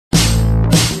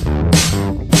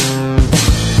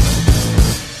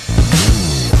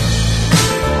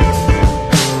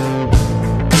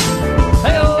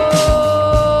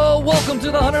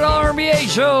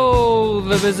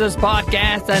the business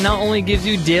podcast that not only gives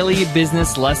you daily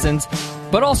business lessons,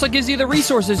 but also gives you the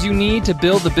resources you need to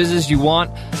build the business you want.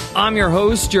 I'm your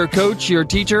host, your coach, your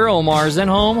teacher, Omar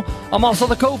Zenholm. I'm also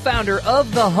the co-founder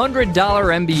of the $100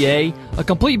 MBA, a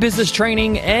complete business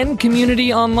training and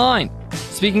community online.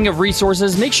 Speaking of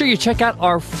resources, make sure you check out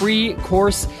our free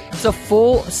course. It's a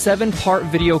full 7-part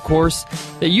video course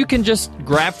that you can just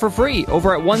grab for free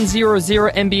over at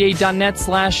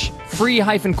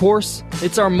 100mba.net/free-course.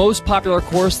 It's our most popular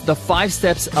course, the 5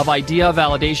 steps of idea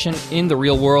validation in the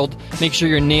real world. Make sure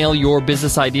you nail your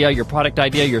business idea, your product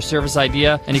idea, your service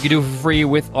idea, and you can do it for free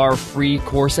with our free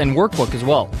course and workbook as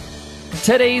well.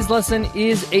 Today's lesson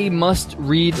is a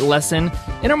must-read lesson.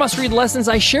 In our must-read lessons,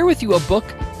 I share with you a book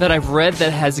that I've read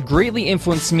that has greatly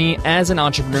influenced me as an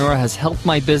entrepreneur, has helped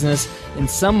my business in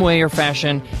some way or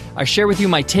fashion. I share with you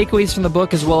my takeaways from the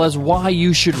book as well as why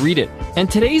you should read it.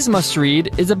 And today's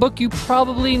must-read is a book you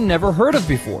probably never heard of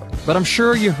before, but I'm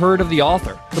sure you heard of the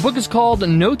author. The book is called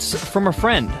Notes from a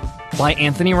Friend by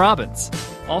Anthony Robbins,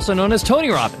 also known as Tony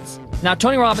Robbins. Now,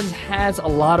 Tony Robbins has a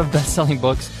lot of best-selling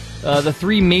books. The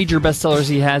 3 major bestsellers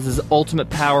he has is Ultimate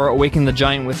Power, Awaken the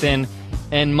Giant Within,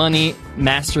 and Money,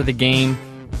 Master the Game.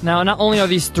 Now, not only are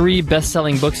these 3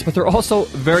 best-selling books, but they're also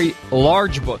very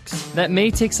large books that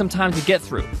may take some time to get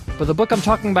through. But the book I'm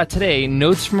talking about today,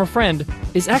 Notes from a Friend,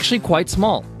 is actually quite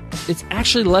small. It's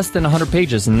actually less than 100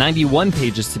 pages, 91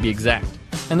 pages to be exact.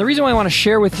 And the reason why I want to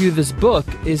share with you this book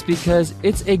is because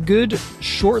it's a good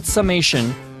short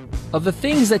summation of the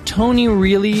things that Tony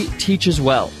really teaches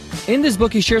well. In this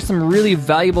book, he shares some really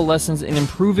valuable lessons in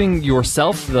improving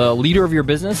yourself, the leader of your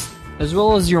business, as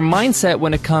well as your mindset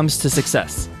when it comes to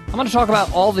success. I'm going to talk about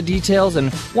all the details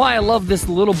and why I love this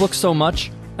little book so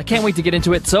much. I can't wait to get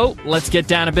into it, so let's get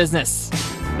down to business.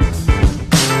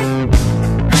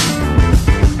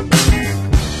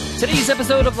 Today's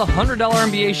episode of the $100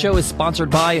 MBA Show is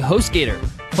sponsored by HostGator.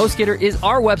 HostGator is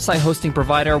our website hosting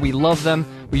provider. We love them.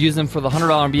 We use them for the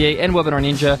 $100 MBA and Webinar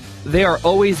Ninja. They are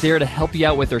always there to help you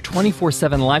out with their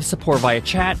 24/7 live support via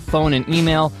chat, phone, and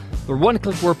email. Their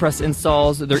one-click WordPress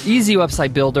installs, their easy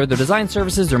website builder, their design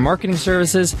services, their marketing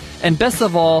services, and best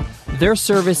of all, their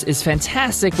service is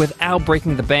fantastic without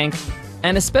breaking the bank.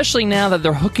 And especially now that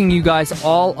they're hooking you guys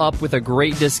all up with a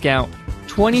great discount.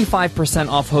 25%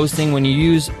 off hosting when you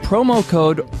use promo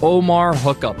code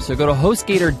OMARHOOKUP. So go to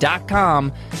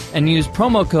HostGator.com and use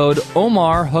promo code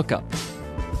OMARHOOKUP.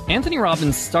 Anthony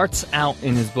Robbins starts out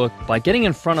in his book by getting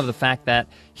in front of the fact that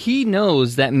he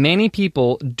knows that many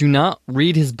people do not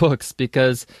read his books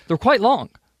because they're quite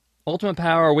long. Ultimate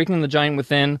Power, Awakening the Giant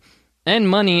Within, and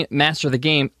Money, Master the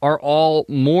Game are all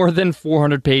more than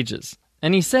 400 pages.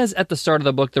 And he says at the start of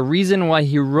the book, the reason why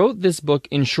he wrote this book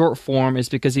in short form is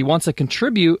because he wants to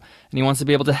contribute and he wants to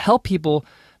be able to help people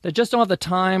that just don't have the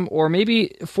time, or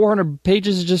maybe 400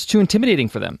 pages is just too intimidating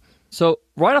for them. So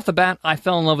right off the bat, I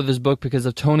fell in love with this book because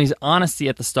of Tony's honesty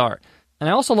at the start. And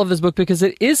I also love this book because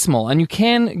it is small and you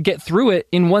can get through it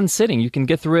in one sitting. You can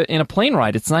get through it in a plane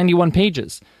ride. It's 91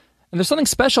 pages. And there's something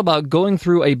special about going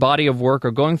through a body of work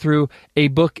or going through a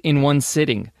book in one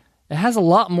sitting. It has a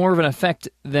lot more of an effect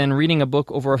than reading a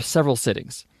book over several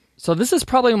sittings. So this is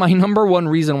probably my number one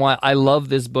reason why I love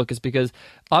this book, is because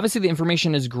obviously the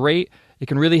information is great. It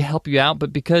can really help you out,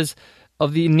 but because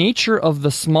of the nature of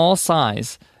the small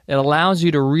size, it allows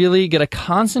you to really get a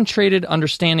concentrated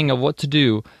understanding of what to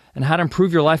do and how to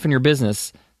improve your life and your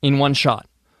business in one shot.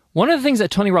 One of the things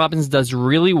that Tony Robbins does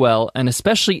really well, and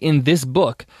especially in this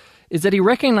book, is that he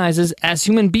recognizes as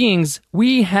human beings,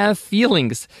 we have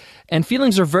feelings. And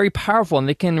feelings are very powerful, and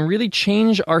they can really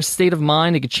change our state of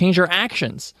mind. They can change our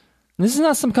actions. And this is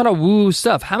not some kind of woo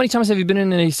stuff. How many times have you been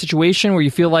in a situation where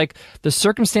you feel like the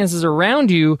circumstances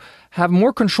around you have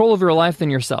more control of your life than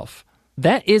yourself?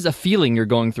 That is a feeling you're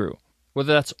going through,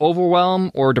 whether that's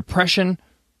overwhelm or depression.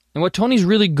 And what Tony's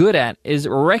really good at is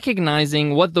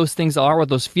recognizing what those things are, what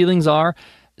those feelings are,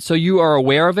 so you are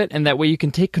aware of it, and that way you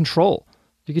can take control.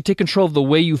 You can take control of the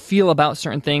way you feel about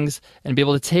certain things and be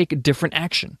able to take different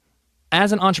action.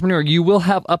 As an entrepreneur, you will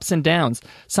have ups and downs.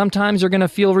 Sometimes you're going to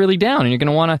feel really down and you're going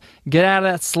to want to get out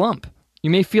of that slump. You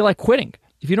may feel like quitting.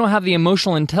 If you don't have the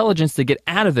emotional intelligence to get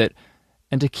out of it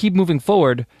and to keep moving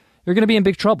forward, you're going to be in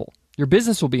big trouble. Your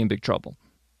business will be in big trouble.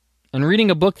 And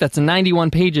reading a book that's 91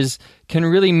 pages can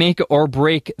really make or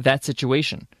break that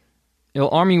situation. It'll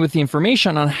arm you with the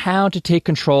information on how to take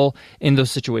control in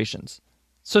those situations.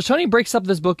 So Tony breaks up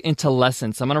this book into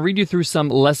lessons. I'm going to read you through some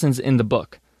lessons in the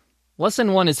book.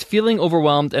 Lesson 1 is feeling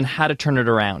overwhelmed and how to turn it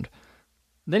around.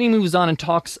 Then he moves on and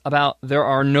talks about there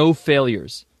are no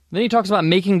failures. Then he talks about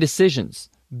making decisions,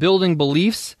 building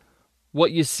beliefs,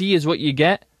 what you see is what you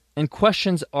get, and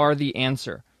questions are the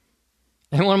answer.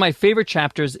 And one of my favorite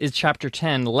chapters is chapter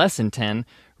 10, lesson 10,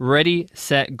 Ready,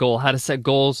 Set, Goal, how to set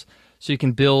goals so you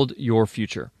can build your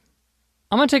future.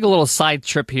 I'm going to take a little side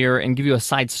trip here and give you a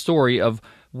side story of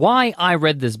why I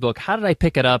read this book, how did I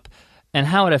pick it up, and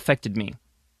how it affected me.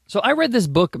 So I read this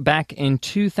book back in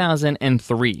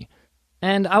 2003,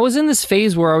 and I was in this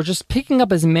phase where I was just picking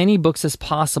up as many books as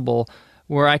possible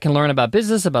where I can learn about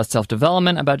business, about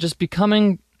self-development, about just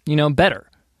becoming, better.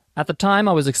 At the time,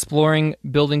 I was exploring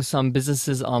building some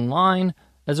businesses online,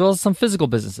 as well as some physical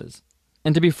businesses.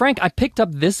 And to be frank, I picked up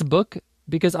this book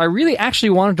because I really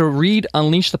actually wanted to read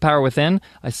Unleash the Power Within.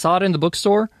 I saw it in the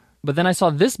bookstore, but then I saw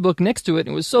this book next to it, and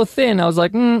it was so thin, I was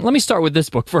like, let me start with this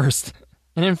book first.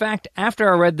 And in fact,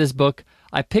 after I read this book,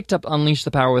 I picked up Unleash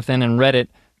the Power Within and read it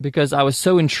because I was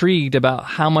so intrigued about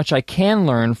how much I can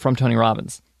learn from Tony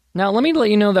Robbins. Now, let me let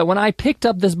you know that when I picked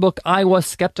up this book, I was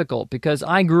skeptical because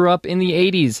I grew up in the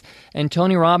 80s, and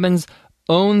Tony Robbins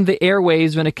owned the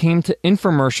airwaves when it came to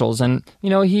infomercials. And,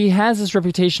 he has this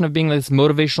reputation of being this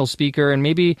motivational speaker, and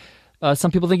maybe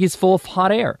some people think he's full of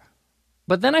hot air.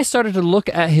 But then I started to look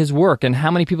at his work and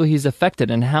how many people he's affected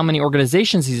and how many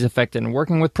organizations he's affected and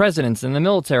working with presidents in the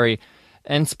military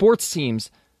and sports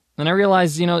teams. And I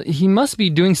realized, he must be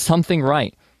doing something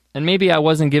right. And maybe I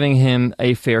wasn't giving him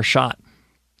a fair shot.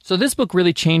 So this book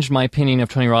really changed my opinion of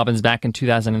Tony Robbins back in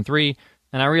 2003.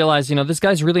 And I realized, this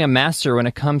guy's really a master when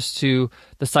it comes to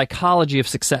the psychology of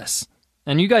success.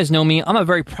 And you guys know me, I'm a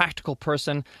very practical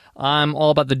person. I'm all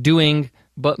about the doing,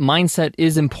 but mindset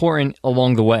is important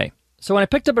along the way. So when I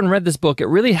picked up and read this book, it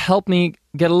really helped me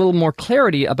get a little more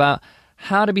clarity about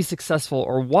how to be successful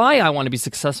or why I want to be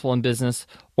successful in business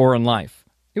or in life.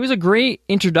 It was a great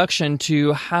introduction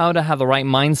to how to have the right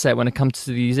mindset when it comes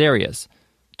to these areas.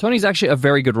 Tony's actually a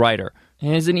very good writer,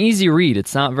 and it's an easy read.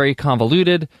 It's not very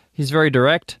convoluted, he's very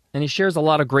direct, and he shares a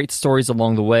lot of great stories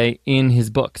along the way in his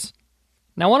books.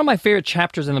 Now, one of my favorite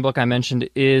chapters in the book I mentioned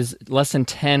is Lesson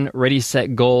 10, Ready,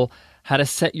 Set, Goal, how to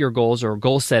set your goals or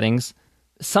goal settings.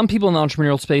 Some people in the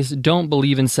entrepreneurial space don't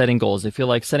believe in setting goals. They feel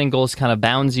like setting goals kind of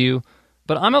bounds you.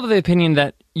 But I'm of the opinion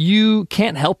that you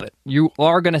can't help it. You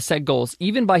are going to set goals.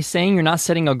 Even by saying you're not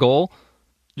setting a goal,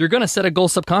 you're going to set a goal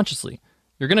subconsciously.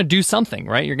 You're going to do something,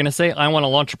 right? You're going to say, I want to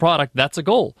launch a product. That's a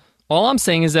goal. All I'm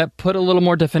saying is that put a little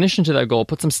more definition to that goal.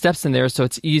 Put some steps in there so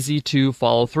it's easy to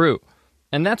follow through.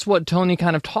 And that's what Tony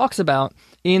kind of talks about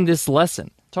in this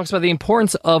lesson. Talks about the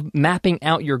importance of mapping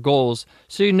out your goals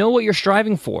so you know what you're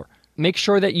striving for. Make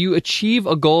sure that you achieve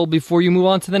a goal before you move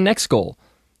on to the next goal.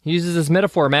 He uses this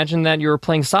metaphor. Imagine that you're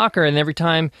playing soccer and every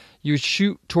time you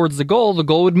shoot towards the goal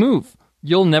would move.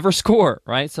 You'll never score,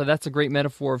 right? So that's a great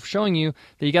metaphor of showing you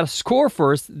that you got to score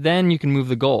first, then you can move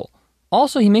the goal.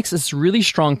 Also, he makes this really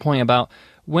strong point about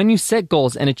when you set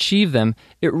goals and achieve them,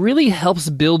 it really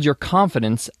helps build your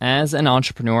confidence as an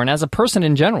entrepreneur and as a person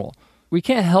in general. We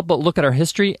can't help but look at our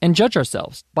history and judge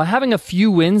ourselves. By having a few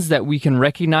wins that we can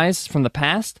recognize from the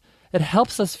past, it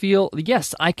helps us feel,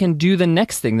 yes, I can do the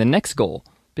next thing, the next goal,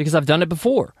 because I've done it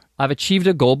before. I've achieved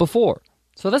a goal before.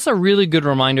 So that's a really good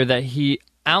reminder that he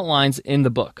outlines in the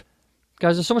book.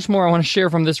 Guys, there's so much more I want to share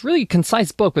from this really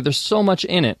concise book, but there's so much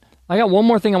in it. I got one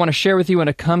more thing I want to share with you when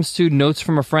it comes to notes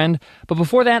from a friend. But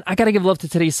before that, I got to give love to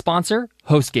today's sponsor,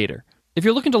 HostGator. If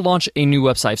you're looking to launch a new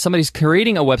website, if somebody's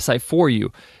creating a website for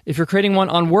you, if you're creating one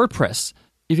on WordPress,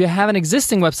 if you have an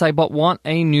existing website but want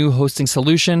a new hosting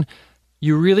solution,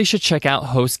 you really should check out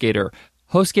HostGator.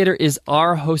 HostGator is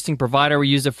our hosting provider. We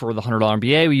use it for the $100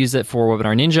 MBA. We use it for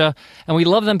Webinar Ninja. And we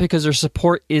love them because their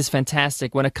support is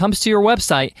fantastic. When it comes to your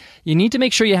website, you need to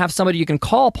make sure you have somebody you can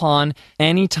call upon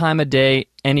any time of day,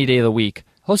 any day of the week.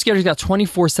 HostGator's got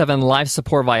 24/7 live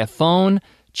support via phone,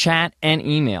 chat, and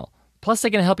email. Plus, they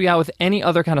can help you out with any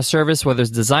other kind of service, whether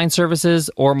it's design services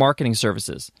or marketing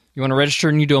services. You want to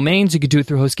register new domains, you can do it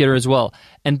through HostGator as well.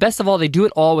 And best of all, they do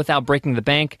it all without breaking the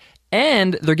bank.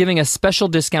 And they're giving a special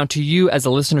discount to you as a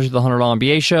listener to the $100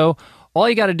 MBA show. All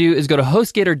you got to do is go to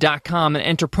HostGator.com and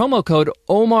enter promo code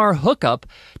OmarHookup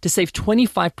to save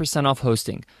 25% off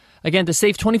hosting. Again, to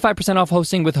save 25% off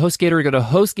hosting with HostGator, go to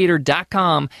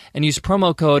HostGator.com and use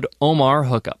promo code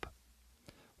OmarHookup.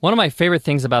 One of my favorite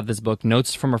things about this book,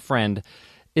 Notes from a Friend,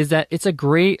 is that it's a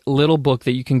great little book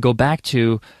that you can go back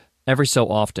to every so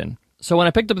often. So when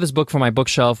I picked up this book from my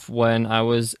bookshelf when I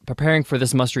was preparing for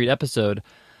this must-read episode,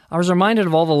 I was reminded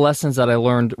of all the lessons that I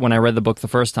learned when I read the book the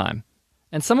first time.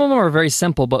 And some of them are very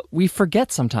simple, but we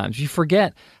forget sometimes. We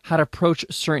forget how to approach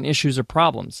certain issues or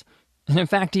problems. And in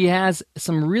fact, he has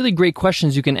some really great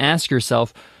questions you can ask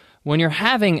yourself when you're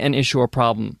having an issue or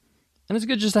problem. And it's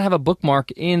good just to have a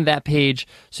bookmark in that page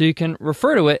so you can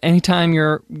refer to it anytime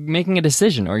you're making a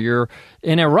decision or you're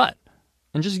in a rut.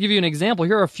 And just to give you an example,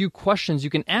 here are a few questions you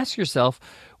can ask yourself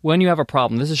when you have a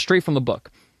problem. This is straight from the book.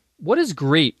 What is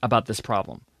great about this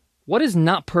problem? What is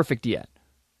not perfect yet?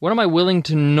 What am I willing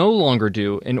to no longer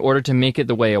do in order to make it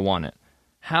the way I want it?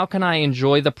 How can I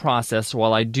enjoy the process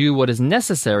while I do what is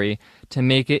necessary to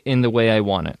make it in the way I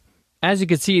want it? As you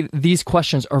can see, these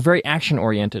questions are very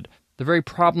action-oriented. They're very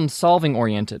problem-solving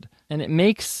oriented. And it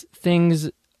makes things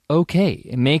okay.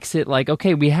 It makes it like,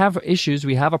 okay, we have issues,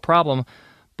 we have a problem,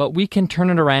 but we can turn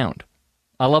it around.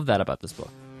 I love that about this book.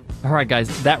 All right,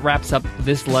 guys, that wraps up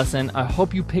this lesson. I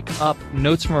hope you pick up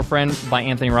Notes from a Friend by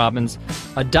Anthony Robbins,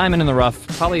 a diamond in the rough,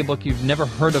 probably a book you've never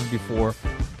heard of before,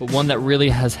 but one that really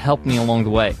has helped me along the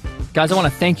way. Guys, I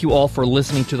want to thank you all for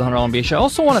listening to the $100 MBA Show. I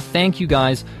also want to thank you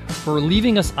guys for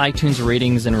leaving us iTunes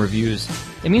ratings and reviews.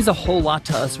 It means a whole lot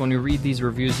to us when we read these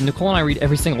reviews. Nicole and I read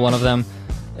every single one of them.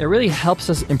 It really helps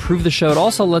us improve the show. It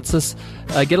also lets us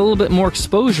get a little bit more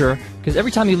exposure, because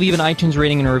every time you leave an iTunes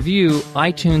rating and a review,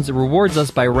 iTunes rewards us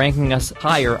by ranking us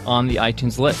higher on the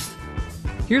iTunes list.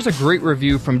 Here's a great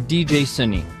review from DJ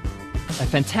Sunny. A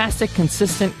fantastic,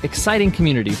 consistent, exciting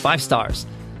community, 5 stars.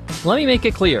 Let me make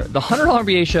it clear, the $100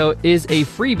 MBA Show is a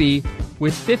freebie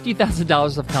with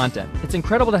 $50,000 of content. It's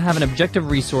incredible to have an objective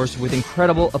resource with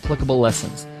incredible applicable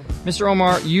lessons. Mr.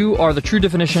 Omar, you are the true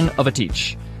definition of a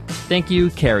teach. Thank you,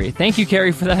 Carrie. Thank you,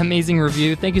 Carrie, for that amazing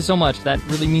review. Thank you so much. That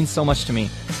really means so much to me.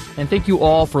 And thank you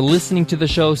all for listening to the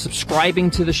show, subscribing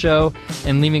to the show,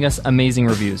 and leaving us amazing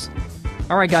reviews.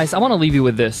 All right, guys, I want to leave you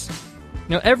with this.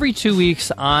 Every 2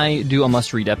 weeks, I do a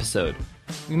must-read episode.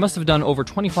 We must have done over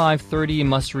 25, 30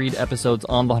 must-read episodes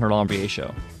on the $100 MBA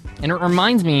Show. And it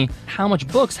reminds me how much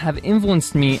books have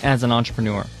influenced me as an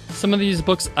entrepreneur. Some of these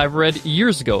books I've read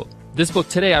years ago. This book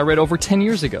today I read over 10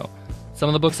 years ago. Some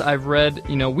of the books I've read,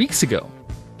 weeks ago.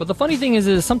 But the funny thing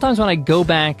is sometimes when I go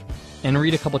back and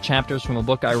read a couple chapters from a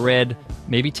book I read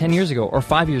maybe 10 years ago or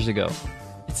 5 years ago,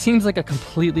 it seems like a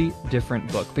completely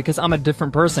different book because I'm a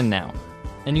different person now.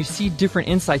 And you see different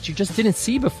insights you just didn't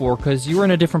see before because you were in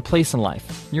a different place in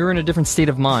life. You were in a different state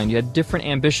of mind. You had different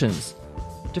ambitions,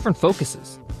 different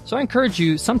focuses. So I encourage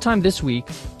you sometime this week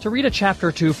to read a chapter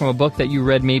or two from a book that you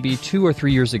read maybe 2 or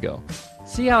 3 years ago.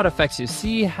 See how it affects you.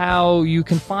 See how you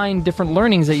can find different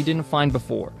learnings that you didn't find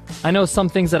before. I know some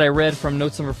things that I read from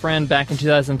Notes from a Friend back in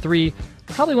 2003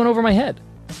 probably went over my head.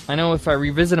 I know if I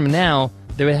revisit them now,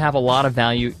 they would have a lot of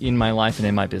value in my life and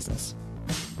in my business.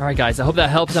 All right, guys, I hope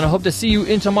that helps, and I hope to see you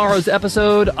in tomorrow's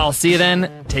episode. I'll see you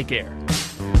then. Take care.